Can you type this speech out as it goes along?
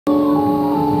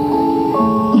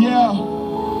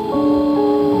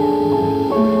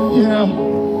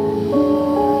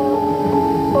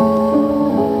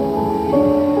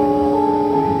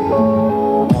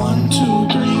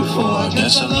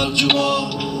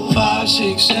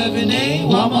6, 7, 8.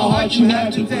 While my heart you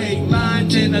have to take. 9,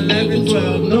 10, 11,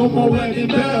 12. No more wedding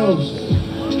bells.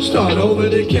 Start over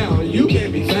the count, you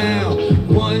can't be found.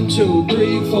 1, 2,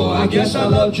 3, 4. I guess I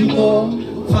loved you more.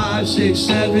 5, 6,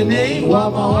 7, 8.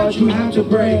 While my heart you have to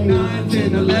break. 9,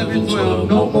 10, 11, 12.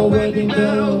 No more wedding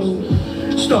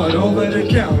bells. Start over the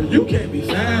count, you can't be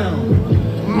found.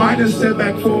 Minor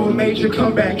setback for a major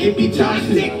comeback, it be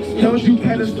toxic. Held you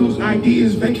pedestals,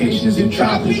 ideas, vacations, and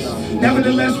tropics.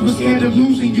 Nevertheless, we're scared of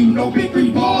losing you, no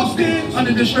victory Boston.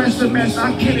 Under the stress of mess,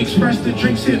 I can't express the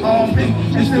drinks hit off me.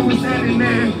 And still we're standing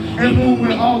there, and moon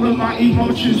with all of my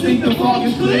emotions. Think the fog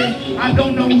is clear. I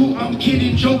don't know who I'm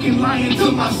kidding, joking, lying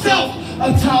to myself.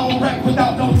 A towel rack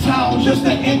without no towel, just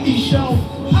an empty shelf.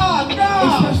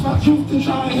 Express my truth to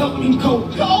try and help me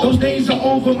cope. Those days are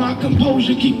over, my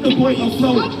composure keep the boy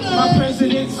afloat. My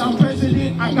presidents, I'm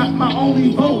president, I got my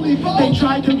only vote. They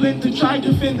tried to blend to try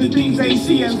to defend the things they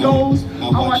see as goals. I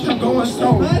watch them going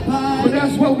slow, but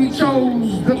that's what we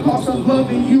chose. The cost of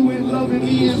loving you and loving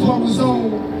me is what was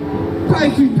on.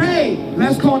 Price we pay,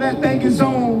 let's call that thing his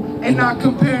own, and not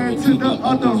compare it to the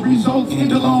other results in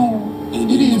the loan.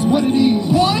 It is what it is.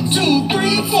 1, 2,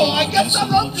 3, 4. I guess I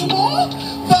loved you more.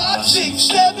 5, 6,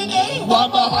 7, 8. While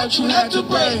my heart you had to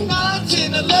break. 9,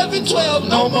 10, 11, 12.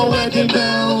 No more wedding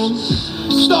bells.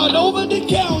 Start over the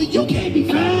count, you can't be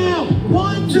found.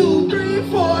 1, 2, 3,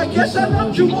 4. I guess I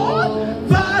loved you more.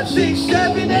 5, 6,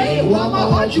 7, 8. While my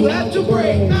heart you have to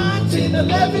break. 9, 10,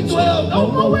 11, 12.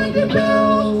 No more wedding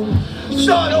bells.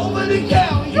 Start over the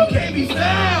count, you can't be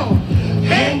found.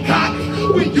 Hancock,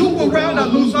 when you around I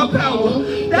lose my power.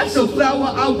 That's a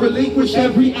flower I'll relinquish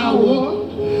every hour.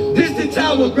 Distant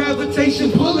tower,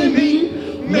 gravitation pulling me,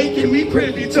 making me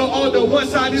privy to all the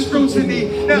one-sided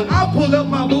scrutiny. Now I pull up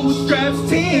my bootstraps,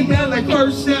 10 down like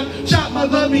first step. Shot my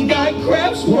loving guy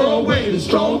crap, swirl away the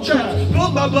strong trap.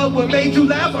 Put my blood what made you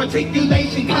laugh,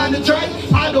 articulation kinda trash.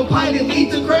 Autopilot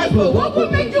lead to crash, but what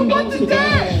would make you want to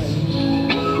dash?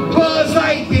 Buzz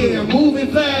Lightyear,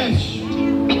 moving flash.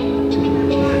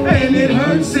 And it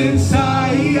hurts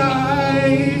inside.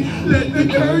 Let the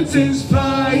curtains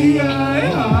fly.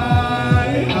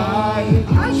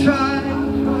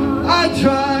 I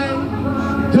try.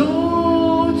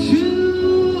 Don't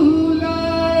you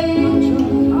lie.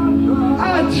 I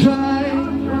try.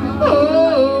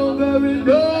 Over and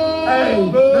over. Hey,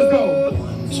 let's go.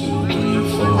 1, 2, 3,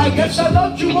 4. I guess I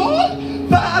loved you more.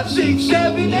 5, 6,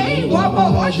 7, 8. While my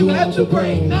heart you have to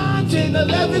break. 9, 10,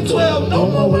 11, 12. No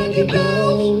more wedding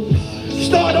bells.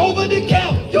 Start over the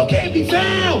count, you can't be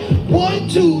found. 1,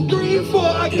 2, 3, 4.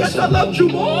 I guess I loved you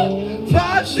more.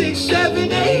 5, 6,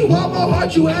 7, 8. While my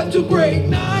heart you have to break.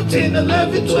 9, 10,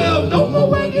 11, 12. No more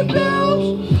wedding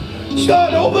bells.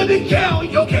 Start over the count,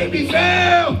 you can't be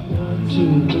found. 1,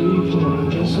 2, 3, 4. I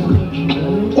guess I loved you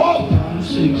more. Whoa. 5,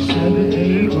 6, 7,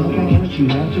 8. While my heart you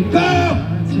have to break.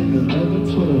 9, 10,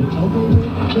 11, 12. No more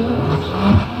wedding bells.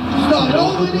 Start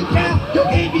over the count, you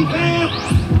can't be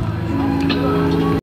found.